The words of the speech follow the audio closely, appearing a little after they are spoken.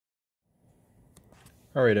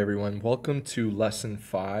All right, everyone. Welcome to lesson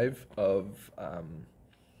 5 of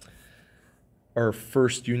our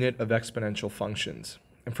first unit of exponential functions.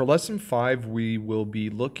 And for lesson 5, we will be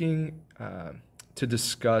looking to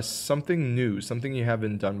discuss something new, something you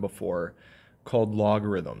haven't done before, called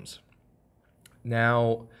logarithms.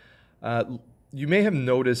 Now, you may have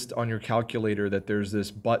noticed on your calculator that there's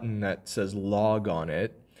this button that says log on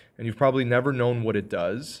it, and you've probably never known what it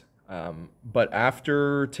does. But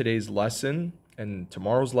after today's lesson, and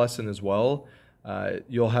tomorrow's lesson as well,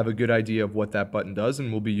 you'll have a good idea of what that button does,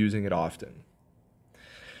 and we'll be using it often.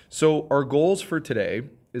 So our goals for today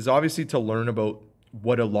is obviously to learn about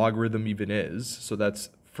what a logarithm even is. So that's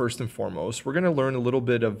first and foremost. We're going to learn a little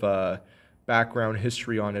bit of background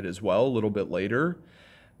history on it as well a little bit later.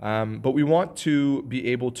 But we want to be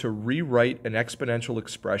able to rewrite an exponential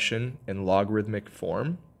expression in logarithmic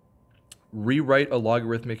form, rewrite a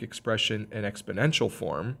logarithmic expression in exponential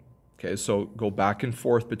form. Okay, so go back and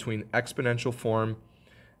forth between exponential form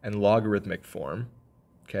and logarithmic form,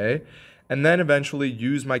 okay? And then eventually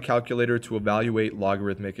use my calculator to evaluate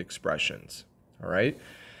logarithmic expressions, all right?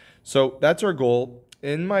 So that's our goal.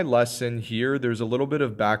 In my lesson here, there's a little bit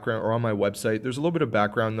of background, or on my website, there's a little bit of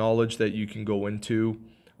background knowledge that you can go into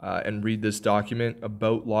and read this document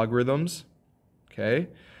about logarithms, okay?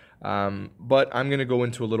 But I'm gonna go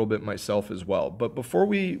into a little bit myself as well. But before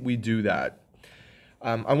we do that,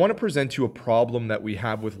 I want to present you a problem that we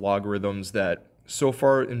have with logarithms that so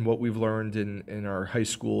far in what we've learned in our high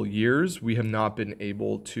school years, we have not been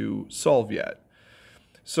able to solve yet.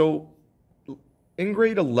 So in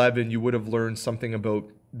grade 11, you would have learned something about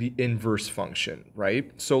the inverse function,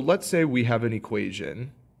 right? So let's say we have an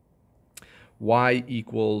equation, y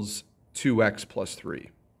equals 2x plus 3,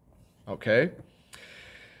 okay?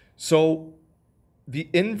 So the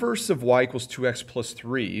inverse of y equals 2x plus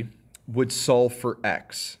 3 would solve for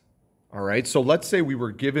x. All right, so let's say we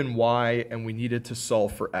were given y and we needed to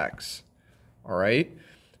solve for x. All right,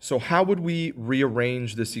 so how would we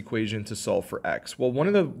rearrange this equation to solve for x? Well,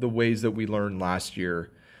 one of the ways that we learned last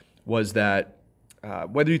year was that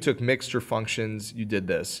whether you took mixed or functions, you did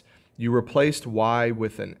this. You replaced y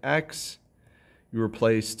with an x, you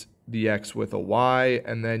replaced the x with a y,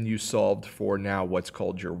 and then you solved for now what's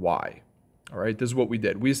called your y. All right, this is what we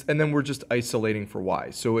did. And then we're just isolating for y.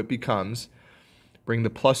 So it becomes, bring the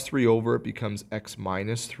plus 3 over, it becomes x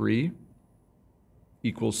minus 3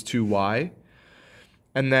 equals 2y.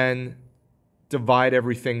 And then divide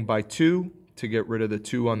everything by 2 to get rid of the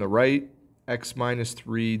 2 on the right. X minus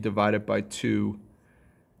 3 divided by 2.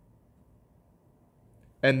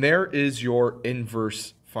 And there is your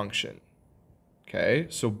inverse function. Okay,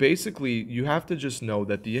 so basically you have to just know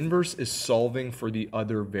that the inverse is solving for the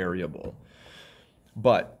other variable.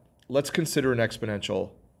 But let's consider an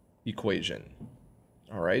exponential equation.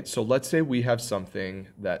 All right, so let's say we have something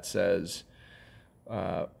that says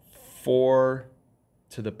 4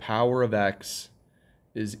 to the power of x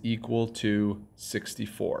is equal to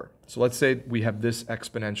 64. So let's say we have this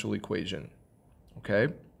exponential equation,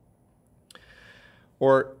 okay?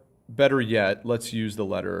 Or better yet, let's use the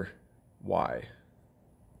letter y.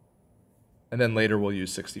 And then later we'll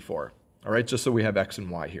use 64, all right, just so we have x and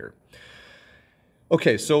y here.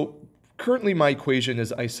 Okay, so currently my equation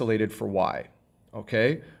is isolated for y,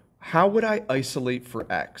 okay? How would I isolate for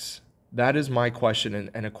x? That is my question,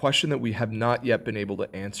 and a question that we have not yet been able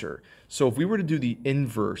to answer. So if we were to do the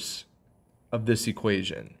inverse of this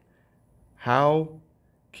equation, how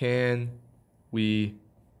can we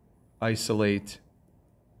isolate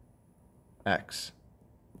x?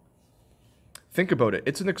 Think about it.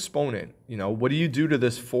 It's an exponent. You know, what do you do to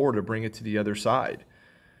this 4 to bring it to the other side?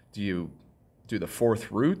 Do you do the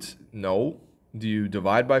 4th root? No. Do you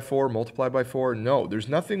divide by 4, multiply by 4? No. There's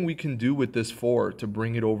nothing we can do with this 4 to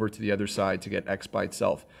bring it over to the other side to get x by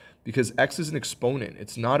itself, because x is an exponent.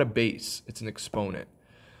 It's not a base. It's an exponent.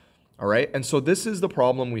 All right? And so this is the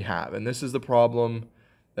problem we have, and this is the problem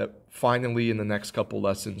that finally in the next couple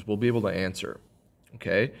lessons we'll be able to answer,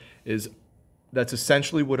 okay? That's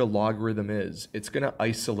essentially what a logarithm is. It's going to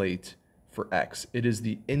isolate for x. It is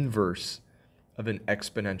the inverse of an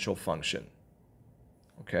exponential function.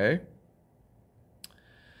 Okay?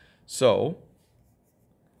 So,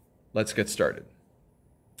 let's get started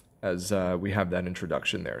as we have that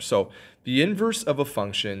introduction there. So, the inverse of a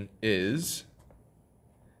function is,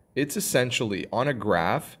 it's essentially on a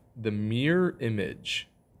graph, the mirror image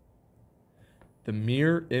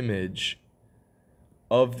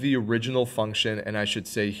of the original function, and I should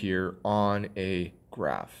say here, on a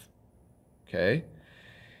graph. Okay?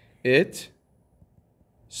 It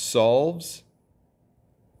solves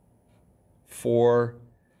for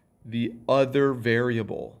the other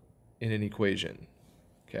variable in an equation.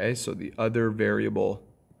 Okay, so the other variable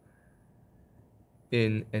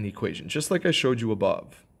in an equation, just like I showed you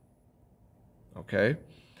above. Okay,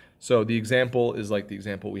 so the example is like the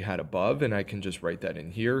example we had above, and I can just write that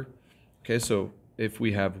in here. Okay, so if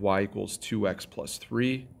we have y equals 2x plus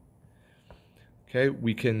 3, okay,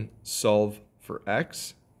 we can solve for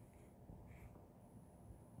x.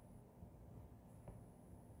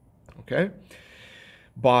 Okay,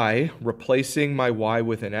 by replacing my y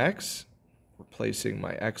with an x, replacing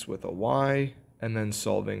my x with a y, and then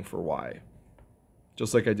solving for y,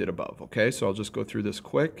 just like I did above. Okay, so I'll just go through this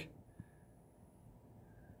quick.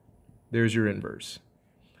 There's your inverse.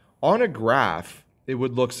 On a graph, it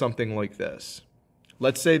would look something like this.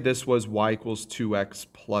 Let's say this was y equals 2x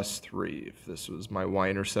plus 3. If this was my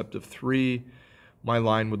y-intercept of 3, my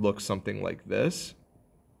line would look something like this.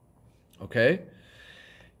 Okay?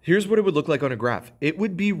 Here's what it would look like on a graph. It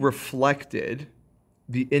would be reflected,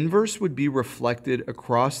 the inverse would be reflected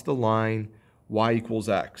across the line y equals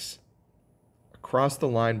x. Across the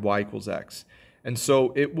line y equals x. And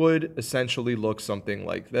so it would essentially look something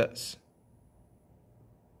like this.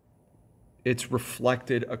 It's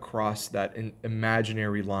reflected across that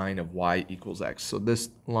imaginary line of y equals x. So this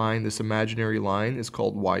line, this imaginary line, is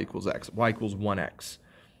called y equals x. Y equals 1x.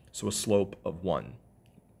 So a slope of 1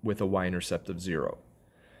 with a y-intercept of 0.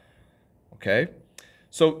 Okay?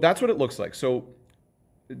 So that's what it looks like. So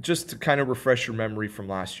just to kind of refresh your memory from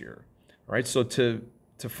last year. All right? So to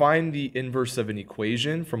find the inverse of an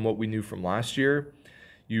equation from what we knew from last year,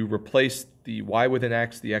 you replaced the y with an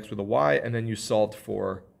x, the x with a y, and then you solved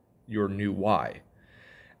for your new y.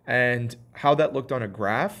 And how that looked on a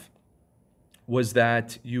graph was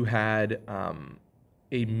that you had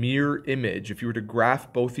a mirror image. If you were to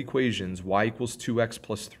graph both equations, y equals 2x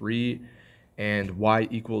plus 3 and y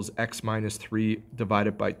equals x minus 3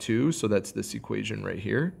 divided by 2, so that's this equation right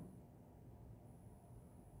here,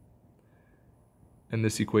 and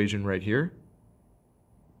this equation right here,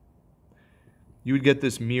 you would get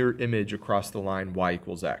this mirror image across the line y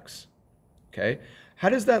equals x. Okay? How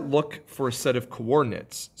does that look for a set of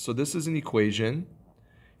coordinates? So this is an equation.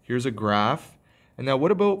 Here's a graph. And now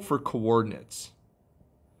what about for coordinates?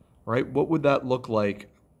 Right? What would that look like?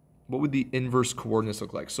 What would the inverse coordinates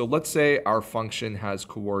look like? So let's say our function has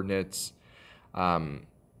coordinates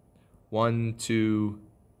 1, 2,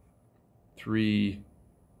 3,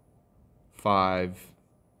 5.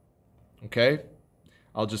 Okay?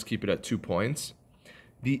 I'll just keep it at 2 points.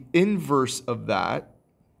 The inverse of that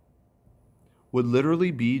would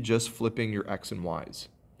literally be just flipping your x and y's.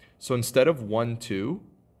 So instead of 1, 2,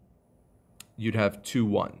 you'd have 2,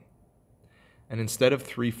 1. And instead of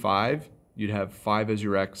 3, 5, you'd have 5 as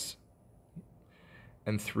your x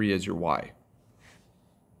and 3 as your y.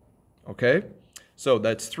 Okay? So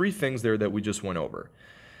that's 3 things there that we just went over.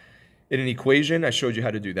 In an equation, I showed you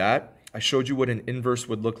how to do that. I showed you what an inverse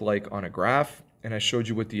would look like on a graph, and I showed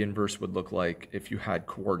you what the inverse would look like if you had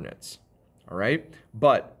coordinates. All right?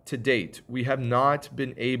 But to date, we have not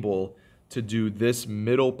been able to do this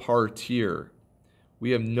middle part here.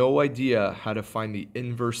 We have no idea how to find the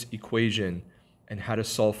inverse equation and how to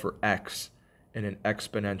solve for x in an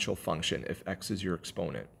exponential function if x is your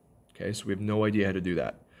exponent. Okay, so we have no idea how to do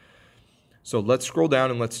that. So let's scroll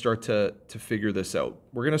down and let's start to figure this out.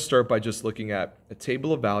 We're going to start by just looking at a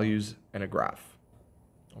table of values and a graph.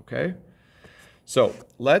 Okay? So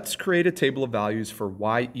let's create a table of values for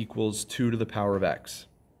y equals 2 to the power of x.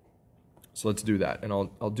 So let's do that. And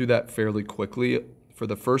I'll do that fairly quickly. For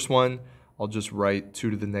the first one, I'll just write 2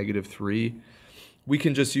 to the negative 3. We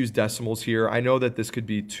can just use decimals here. I know that this could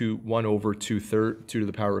be 1 over 2 to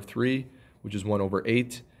the power of 3, which is 1 over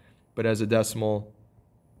 8. But as a decimal,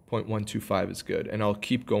 0.125 is good. And I'll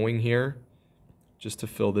keep going here just to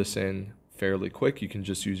fill this in fairly quick. You can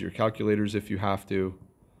just use your calculators if you have to.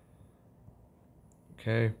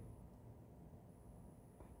 Okay.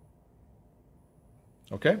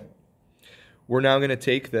 Okay. We're now going to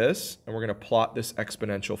take this and we're going to plot this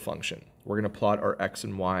exponential function. We're going to plot our x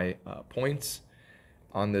and y points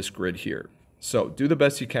on this grid here. So do the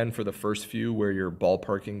best you can for the first few where you're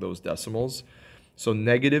ballparking those decimals. So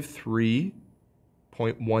negative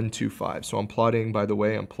 3.125. So I'm plotting, by the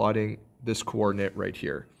way, I'm plotting this coordinate right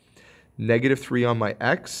here. Negative 3 on my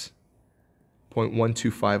x,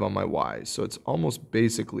 0.125 on my y. So it's almost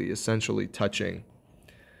basically, essentially touching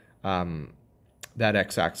that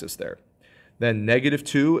x-axis there. Then negative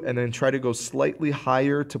 2, and then try to go slightly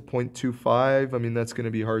higher to 0.25. I mean, that's going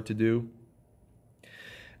to be hard to do.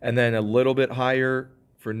 And then a little bit higher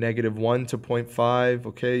for negative 1 to 0.5.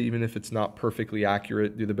 Okay, even if it's not perfectly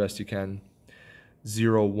accurate, do the best you can.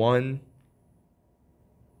 0, 1,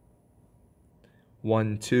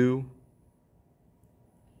 1, 2,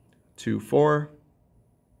 2, 4,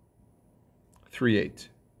 3, 8.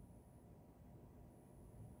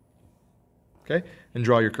 Okay, and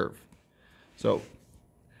draw your curve. So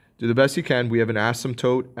do the best you can. We have an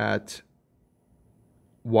asymptote at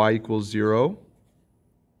y equals 0.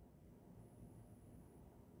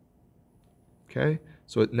 Okay,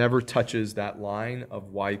 so it never touches that line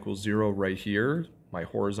of y equals 0 right here, my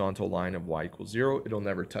horizontal line of y equals 0. It'll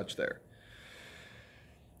never touch there.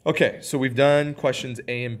 Okay, so we've done questions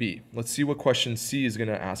A and B. Let's see what question C is going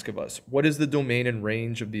to ask of us. What is the domain and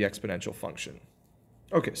range of the exponential function?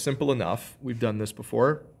 Okay, simple enough. We've done this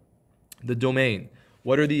before. The domain.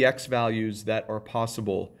 What are the x values that are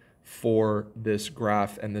possible for this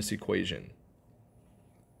graph and this equation?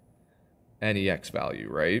 Any x value,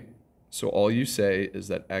 right? So all you say is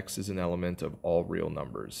that x is an element of all real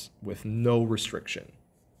numbers with no restriction.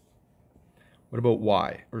 What about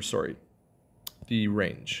y? Or sorry, the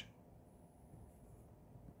range.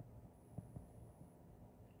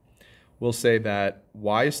 We'll say that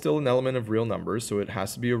y is still an element of real numbers, so it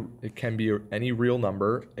has to be it can be any real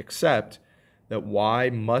number except that y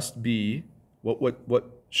must be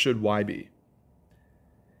what should y be?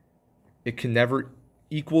 It can never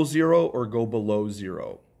equal 0 or go below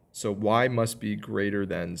 0. So y must be greater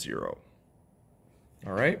than 0.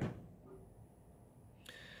 All right?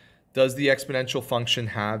 Does the exponential function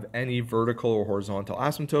have any vertical or horizontal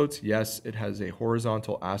asymptotes? Yes, it has a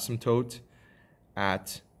horizontal asymptote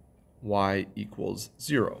at y equals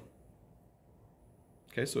 0.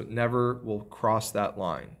 Okay, so it never will cross that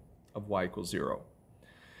line of y equals 0.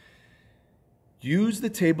 Use the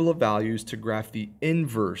table of values to graph the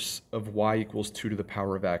inverse of y equals 2 to the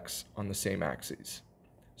power of x on the same axes.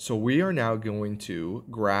 So we are now going to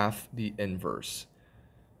graph the inverse.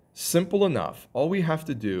 Simple enough. All we have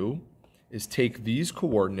to do is take these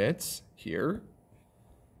coordinates here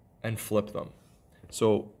and flip them.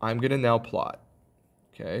 So I'm going to now plot,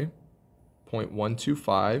 okay,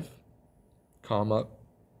 0.125, comma,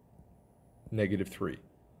 -3,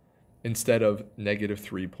 instead of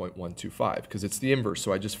 -3.125, because it's the inverse,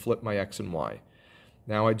 so I just flip my x and y.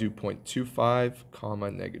 Now I do 0.25,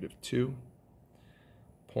 comma, -2,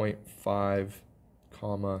 0.5,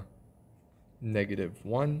 comma,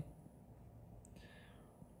 -1,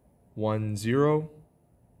 1, 0,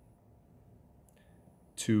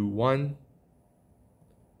 2, 1,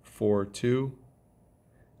 4, 2,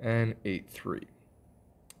 and 8, 3.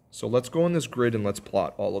 So let's go on this grid and let's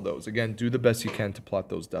plot all of those. Again, do the best you can to plot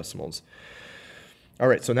those decimals. All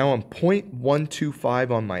right, so now I'm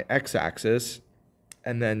 0.125 on my x-axis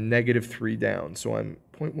and then -3 down. So I'm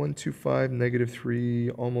 0.125,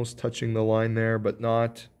 -3, almost touching the line there, but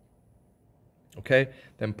not. Okay,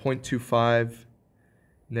 then 0.25,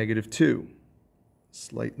 -2,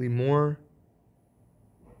 slightly more.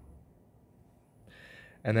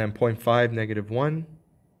 And then 0.5, -1.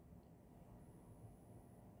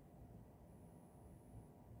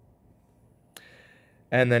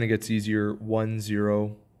 And then it gets easier, 1,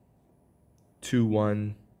 0, 2,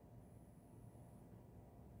 1,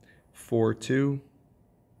 4, 2,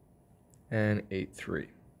 and 8, 3.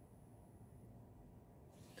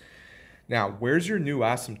 Now, where's your new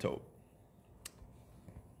asymptote?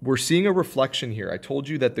 We're seeing a reflection here. I told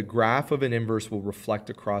you that the graph of an inverse will reflect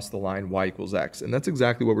across the line y equals x, and that's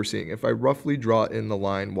exactly what we're seeing. If I roughly draw in the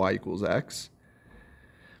line y equals x,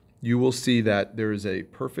 you will see that there is a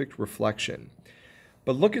perfect reflection.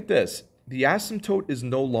 But look at this. The asymptote is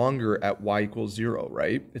no longer at y equals 0,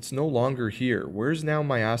 right? It's no longer here. Where's now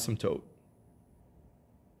my asymptote?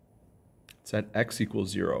 It's at x equals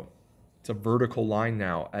 0. It's a vertical line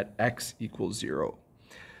now at x equals 0.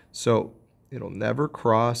 So it'll never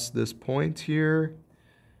cross this point here.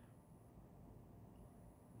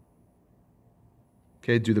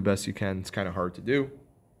 Okay, do the best you can. It's kind of hard to do,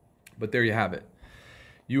 but there you have it.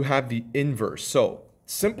 You have the inverse. So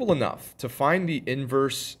simple enough to find the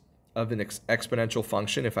inverse of an exponential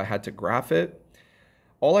function. If I had to graph it,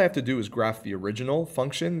 all I have to do is graph the original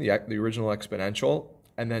function, the original exponential,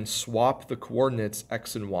 and then swap the coordinates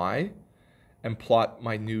x and y and plot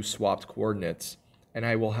my new swapped coordinates, and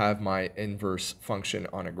I will have my inverse function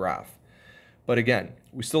on a graph. But again,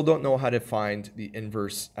 we still don't know how to find the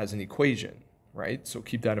inverse as an equation, right? So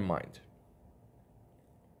keep that in mind.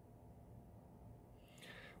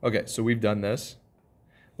 Okay, so we've done this.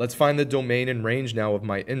 Let's find the domain and range now of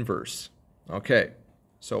my inverse. Okay,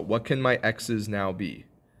 so what can my x's now be?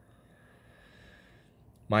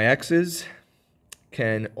 My x's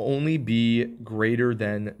can only be greater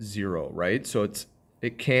than 0, right? So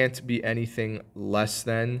it can't be anything less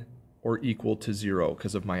than or equal to 0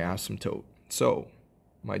 because of my asymptote. So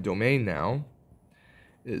my domain now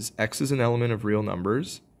is x is an element of real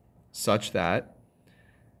numbers such that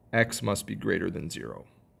x must be greater than 0.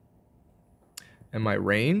 And my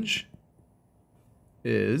range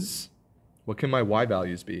is, what can my y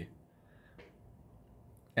values be?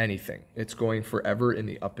 Anything. It's going forever in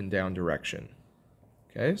the up and down direction.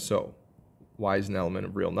 Okay, so y is an element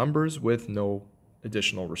of real numbers with no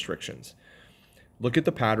additional restrictions. Look at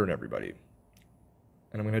the pattern, everybody.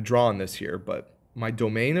 And I'm going to draw on this here, but my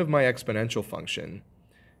domain of my exponential function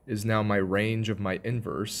is now my range of my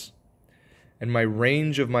inverse, and my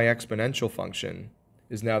range of my exponential function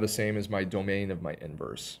is now the same as my domain of my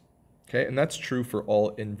inverse. Okay, and that's true for all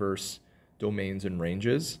inverse domains and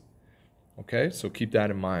ranges. Okay, so keep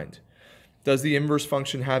that in mind. Does the inverse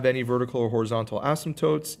function have any vertical or horizontal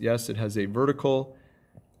asymptotes? Yes, it has a vertical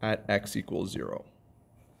at x equals 0.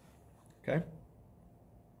 Okay?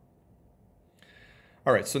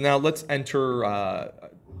 All right, so now let's enter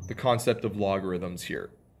the concept of logarithms here.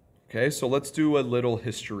 Okay, so let's do a little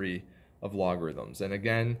history of logarithms. And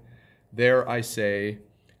again, there I say,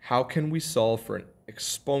 how can we solve for an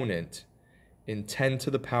exponent in 10 to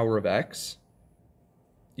the power of x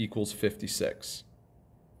equals 56?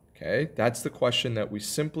 Okay, that's the question that we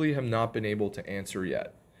simply have not been able to answer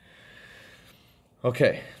yet.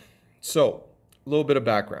 Okay, so a little bit of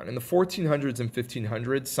background. In the 1400s and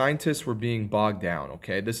 1500s, scientists were being bogged down,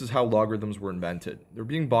 okay? This is how logarithms were invented. They're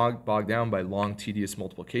being bogged down by long, tedious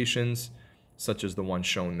multiplications, such as the one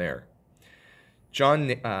shown there. John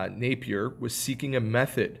Napier was seeking a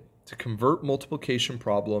method to convert multiplication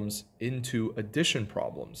problems into addition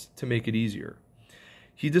problems to make it easier.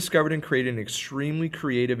 He discovered and created an extremely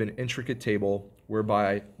creative and intricate table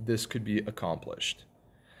whereby this could be accomplished.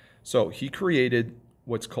 So he created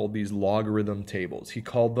what's called these logarithm tables. He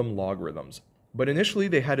called them logarithms. But initially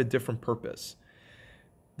they had a different purpose.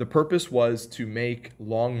 The purpose was to make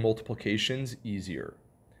long multiplications easier.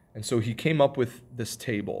 And so he came up with this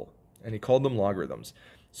table and he called them logarithms.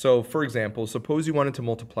 So for example, suppose you wanted to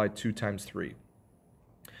multiply 2 times 3.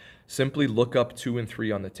 Simply look up 2 and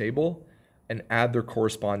 3 on the table and add their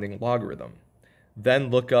corresponding logarithm. Then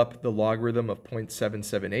look up the logarithm of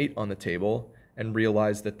 0.778 on the table and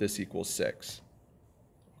realize that this equals 6.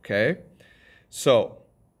 Okay, so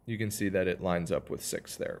you can see that it lines up with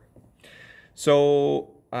 6 there.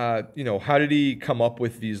 So, how did he come up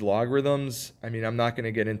with these logarithms? I mean, I'm not going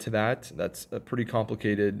to get into that. That's a pretty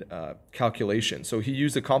complicated calculation. So he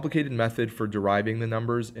used a complicated method for deriving the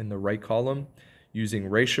numbers in the right column using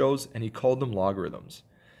ratios, and he called them logarithms.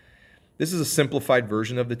 This is a simplified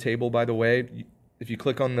version of the table, by the way. If you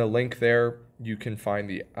click on the link there, you can find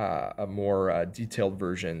the a more detailed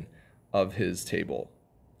version of his table.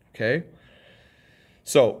 Okay,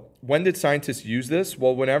 so when did scientists use this?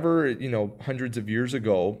 Well, whenever, hundreds of years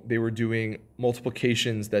ago, they were doing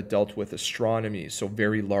multiplications that dealt with astronomy, so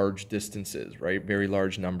very large distances, right? Very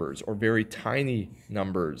large numbers, or very tiny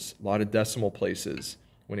numbers, a lot of decimal places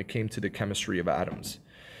when it came to the chemistry of atoms.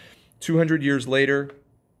 200 years later,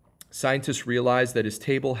 scientists realized that his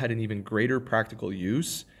table had an even greater practical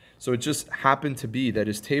use. So it just happened to be that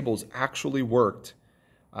his tables actually worked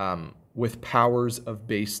with powers of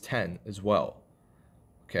base 10 as well.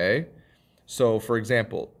 Okay, so for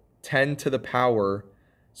example, 10 to the power,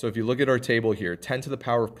 so if you look at our table here, 10 to the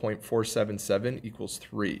power of 0.477 equals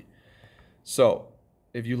 3. So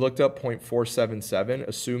if you looked up 0.477,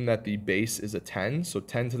 assume that the base is a 10, so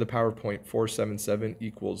 10 to the power of 0.477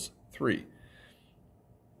 equals 3.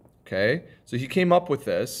 Okay, so he came up with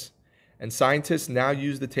this, and scientists now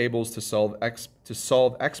use the tables to solve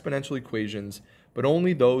exponential equations, but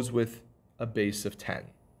only those with a base of 10.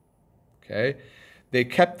 Okay, they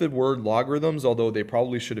kept the word logarithms, although they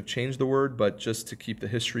probably should have changed the word, but just to keep the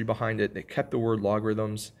history behind it, they kept the word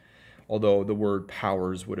logarithms, although the word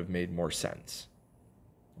powers would have made more sense.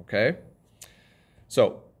 Okay,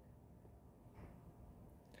 so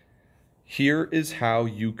here is how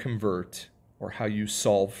you convert or how you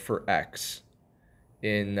solve for x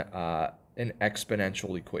in an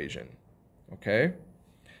exponential equation. Okay,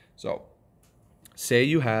 so say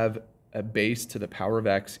you have a base to the power of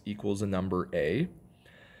x equals a number a.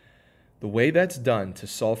 The way that's done to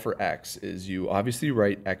solve for x is you obviously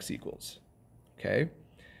write x equals. Okay,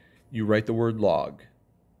 you write the word log.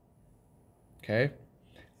 Okay,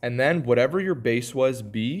 and then whatever your base was,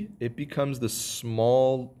 b, it becomes the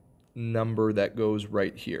small number that goes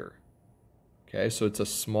right here. Okay, so it's a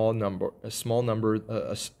small number,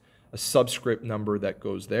 a subscript number that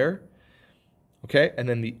goes there. Okay, and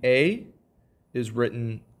then the a is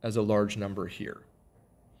written as a large number here.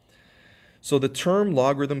 So the term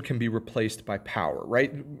logarithm can be replaced by power,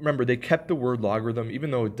 right? Remember, they kept the word logarithm, even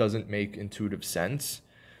though it doesn't make intuitive sense.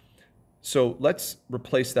 So let's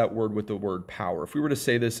replace that word with the word power. If we were to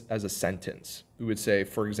say this as a sentence, we would say,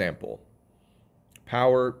 for example,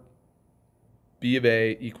 power b of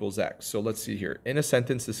a equals x. So let's see here. In a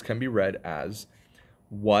sentence, this can be read as,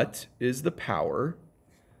 what is the power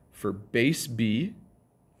for base b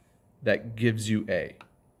that gives you a?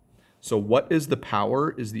 So what is the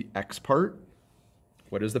power is the x part.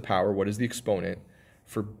 What is the power? What is the exponent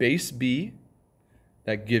for base b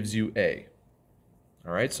that gives you a?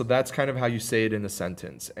 All right, so that's kind of how you say it in a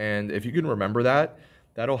sentence. And if you can remember that,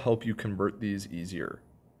 that'll help you convert these easier.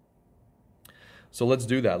 So let's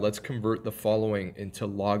do that. Let's convert the following into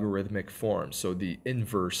logarithmic form. So the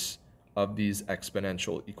inverse of these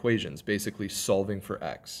exponential equations, basically solving for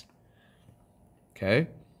x. Okay,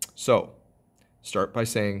 so start by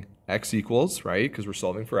saying x equals, right? Because we're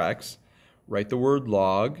solving for x. Write the word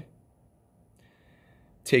log.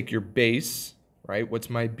 Take your base, right? What's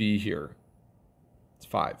my b here? It's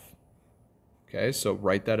 5. Okay, so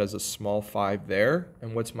write that as a small 5 there.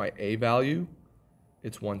 And what's my a value?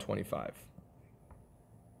 It's 125.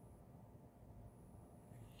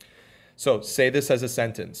 So say this as a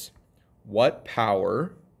sentence. What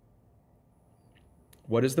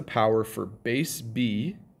is the power for base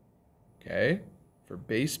b, okay, for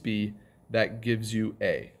base b that gives you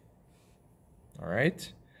a? All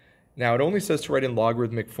right. Now it only says to write in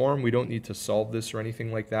logarithmic form. We don't need to solve this or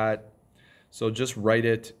anything like that. So just write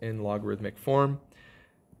it in logarithmic form.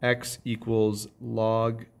 X equals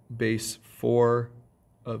log base 4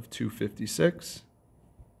 of 256.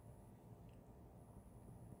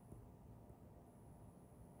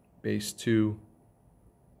 Base 2,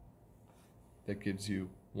 that gives you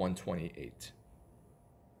 128.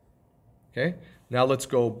 Okay, now let's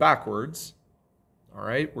go backwards. All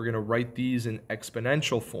right, we're going to write these in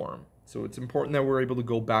exponential form. So it's important that we're able to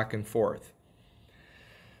go back and forth.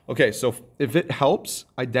 Okay, so if it helps,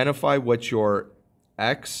 identify what your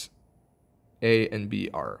x, a, and b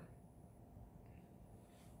are.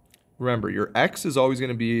 Remember, your x is always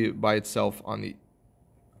going to be by itself on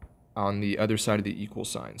the other side of the equal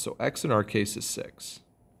sign. So x in our case is 6.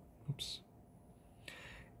 Oops.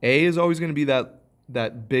 A is always going to be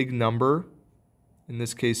that big number, in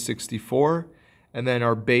this case 64. And then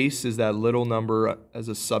our base is that little number as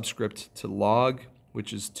a subscript to log,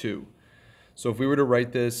 which is 2. So if we were to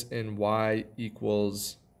write this in y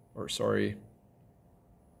equals, or sorry,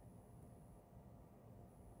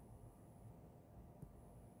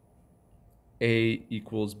 a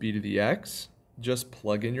equals b to the x, just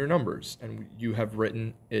plug in your numbers and you have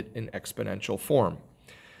written it in exponential form.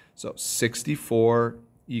 So 64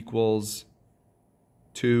 equals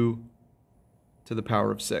 2 to the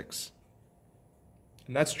power of 6.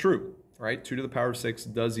 And that's true, right? 2 to the power of 6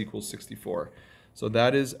 does equal 64. So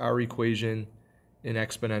that is our equation in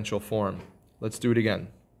exponential form. Let's do it again.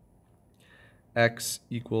 X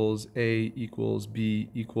equals a equals b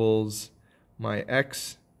equals, my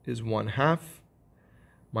x is 1/2,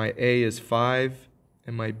 my a is 5,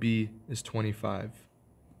 and my b is 25.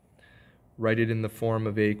 Write it in the form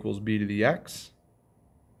of a equals b to the x.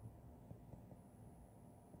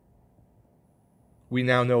 We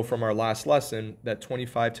now know from our last lesson that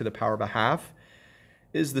 25 to the power of 1/2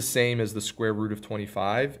 is the same as the square root of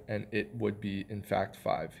 25, and it would be, in fact,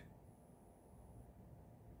 5.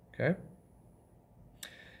 Okay?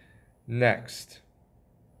 Next.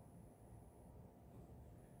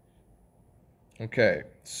 Okay,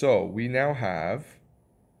 so we now have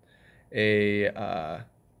a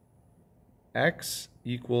x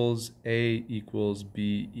equals a equals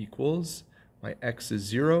b equals, my x is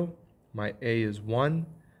 0, my a is 1,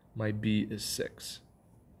 my b is 6.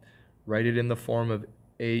 Write it in the form of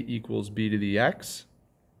a equals b to the x.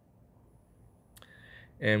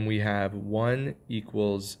 And we have 1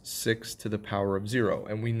 equals 6 to the power of 0.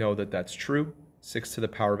 And we know that that's true. 6 to the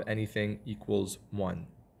power of anything equals 1.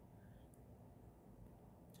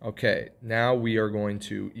 Okay, now we are going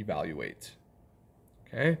to evaluate.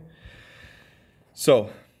 Okay,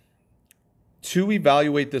 so to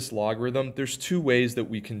evaluate this logarithm, there's 2 ways that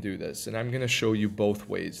we can do this. And I'm going to show you both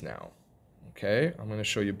ways now. Okay, I'm going to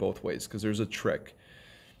show you both ways because there's a trick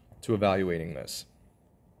to evaluating this.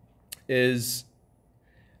 Is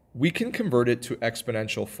we can convert it to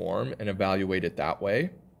exponential form and evaluate it that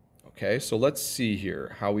way. Okay, so let's see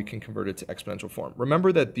here how we can convert it to exponential form.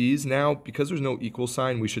 Remember that these now, because there's no equal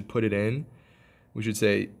sign, we should put it in. We should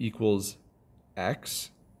say equals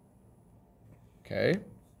x. Okay,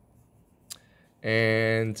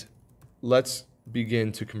 and let's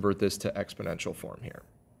begin to convert this to exponential form here.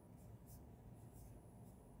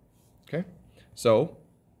 Okay, so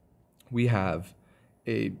we have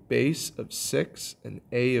a base of 6, an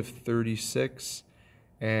a of 36,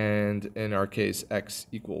 and in our case, x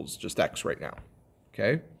equals just x right now,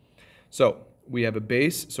 okay? So we have a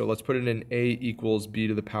base, so let's put it in a equals b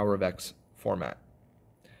to the power of x format.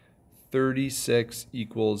 36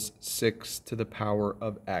 equals 6 to the power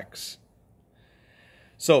of x.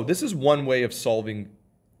 So this is one way of solving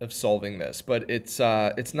this, but it's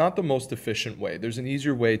not the most efficient way. There's an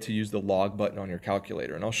easier way to use the log button on your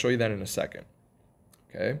calculator, and I'll show you that in a second,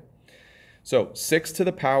 okay? So 6 to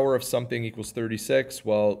the power of something equals 36.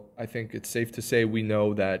 Well, I think it's safe to say we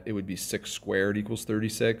know that it would be 6 squared equals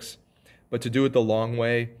 36. But to do it the long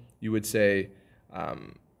way, you would say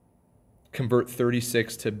convert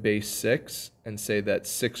 36 to base 6 and say that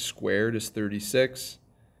 6 squared is 36.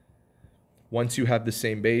 Once you have the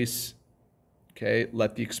same base, okay,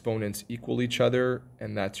 let the exponents equal each other,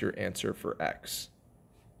 and that's your answer for x,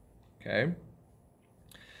 okay?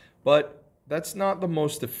 But that's not the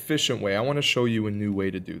most efficient way. I want to show you a new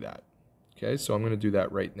way to do that. Okay, so I'm going to do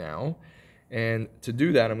that right now. And to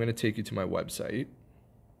do that, I'm going to take you to my website.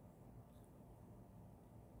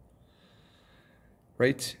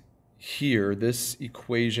 Right here, this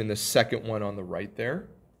equation, the second one on the right there,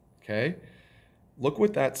 okay? Look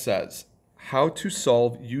what that says. How to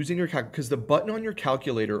solve using your calculator, because the button on your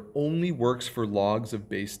calculator only works for logs of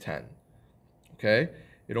base 10, okay?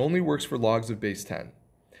 It only works for logs of base 10.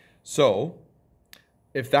 So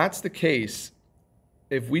if that's the case,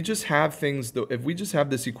 if we just have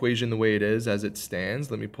this equation the way it is as it stands,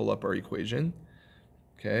 let me pull up our equation,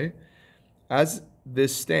 okay? As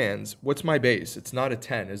this stands, what's my base? It's not a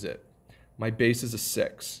 10, is it? My base is a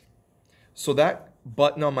 6. So that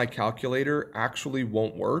button on my calculator actually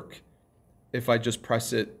won't work if I just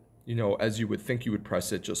press it, you know, as you would think you would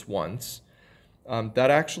press it just once.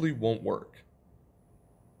 That actually won't work.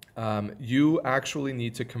 You actually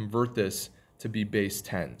need to convert this to be base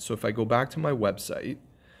 10. So if I go back to my website,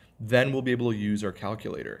 then we'll be able to use our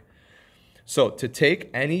calculator. So to take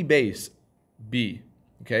any base, b,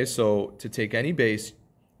 okay, so to take any base,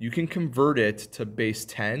 you can convert it to base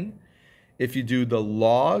 10 if you do the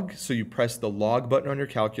log, so you press the log button on your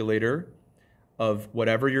calculator of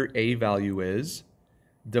whatever your a value is,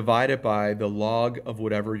 divide it by the log of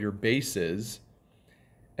whatever your base is,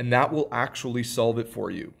 and that will actually solve it for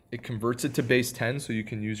you. It converts it to base 10 so you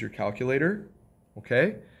can use your calculator,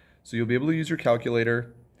 okay? So you'll be able to use your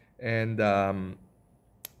calculator and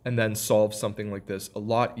then solve something like this a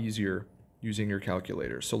lot easier using your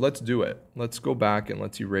calculator. So let's do it. Let's go back and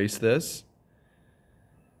let's erase this.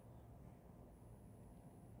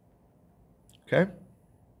 Okay?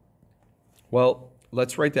 Well,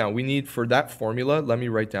 let's write down. We need for that formula, let me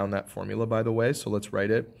write down that formula by the way. So let's write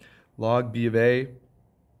it. Log b of a,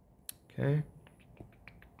 okay?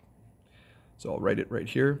 So I'll write it right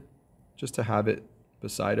here just to have it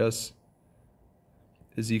beside us,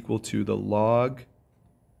 is equal to the log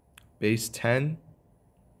base 10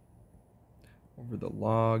 over the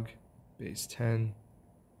log base 10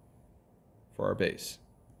 for our base.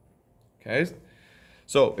 Okay,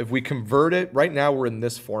 so if we convert it, right now we're in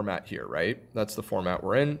this format here, right? That's the format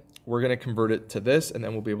we're in. We're going to convert it to this, and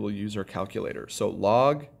then we'll be able to use our calculator. So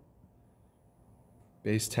log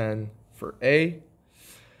base 10 for a,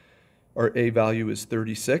 our a value is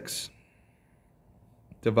 36,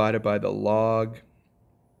 divided by the log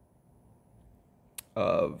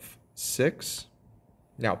of 6.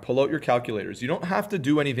 Now pull out your calculators. You don't have to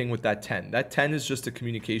do anything with that 10. That 10 is just a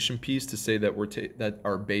communication piece to say that that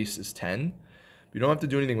our base is 10. You don't have to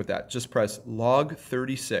do anything with that. Just press log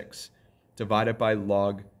 36 divided by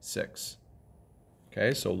log 6.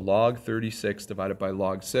 Okay, so log 36 divided by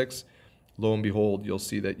log 6. Lo and behold, you'll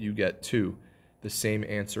see that you get 2, the same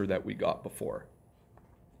answer that we got before.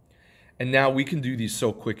 And now we can do these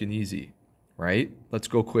so quick and easy, right? Let's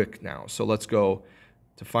go quick now. So let's go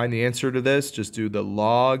to find the answer to this. Just do the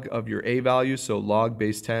log of your a value. So log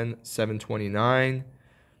base 10, 729,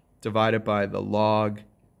 divided by the log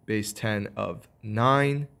base 10 of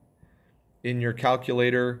 9. In your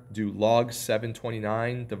calculator, do log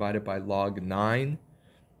 729 divided by log 9.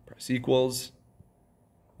 Press equals,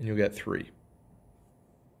 and you'll get 3.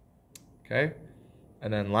 Okay?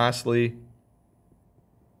 And then lastly,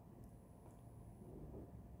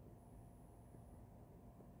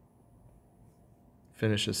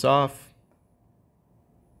 finish this off.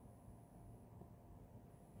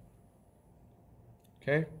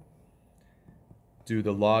 Okay. Do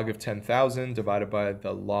the log of 10,000 divided by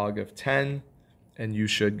the log of 10, and you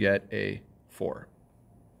should get a 4.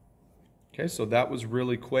 Okay, so that was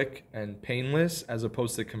really quick and painless as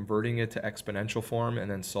opposed to converting it to exponential form and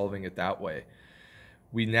then solving it that way.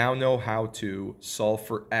 We now know how to solve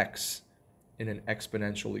for x in an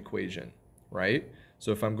exponential equation, right?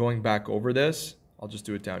 So if I'm going back over this, I'll just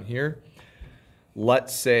do it down here.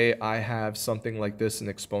 Let's say I have something like this in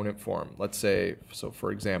exponent form. Let's say, so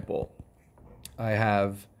for example, I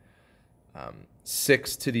have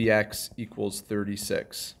 6 to the x equals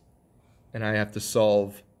 36, and I have to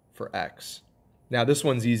solve for x. Now this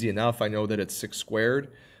one's easy enough. I know that it's 6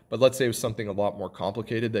 squared, but let's say it was something a lot more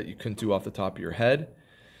complicated that you couldn't do off the top of your head,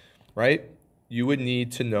 right? You would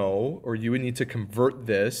need to know, or you would need to convert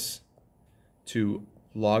this to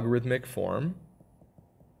logarithmic form.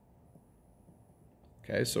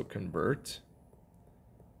 Okay, so convert.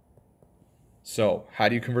 So how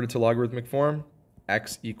do you convert it to logarithmic form?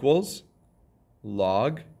 X equals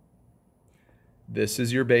log. This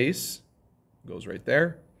is your base, goes right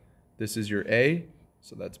there. This is your a,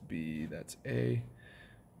 so that's b, that's a.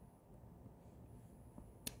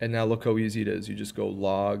 And now look how easy it is. You just go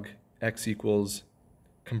log x equals,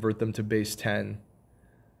 convert them to base 10,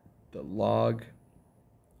 the log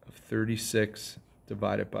of 36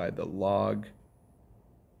 divided by the log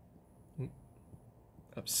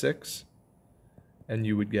of 6, and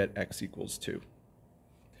you would get x equals 2.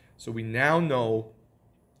 So we now know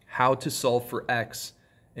how to solve for x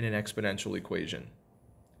in an exponential equation.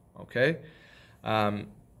 Okay?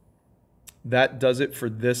 That does it for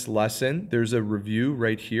this lesson. There's a review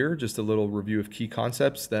right here, just a little review of key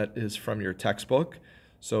concepts that is from your textbook.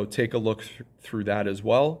 So take a look through that as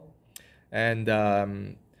well. And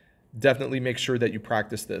definitely make sure that you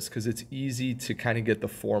practice this, because it's easy to kind of get the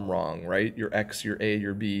form wrong, right? Your X, your A,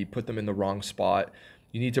 your B, put them in the wrong spot.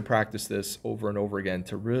 You need to practice this over and over again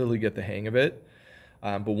to really get the hang of it.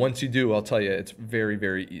 But once you do, I'll tell you, it's very,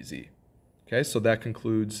 very easy. Okay, so that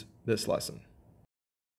concludes this lesson.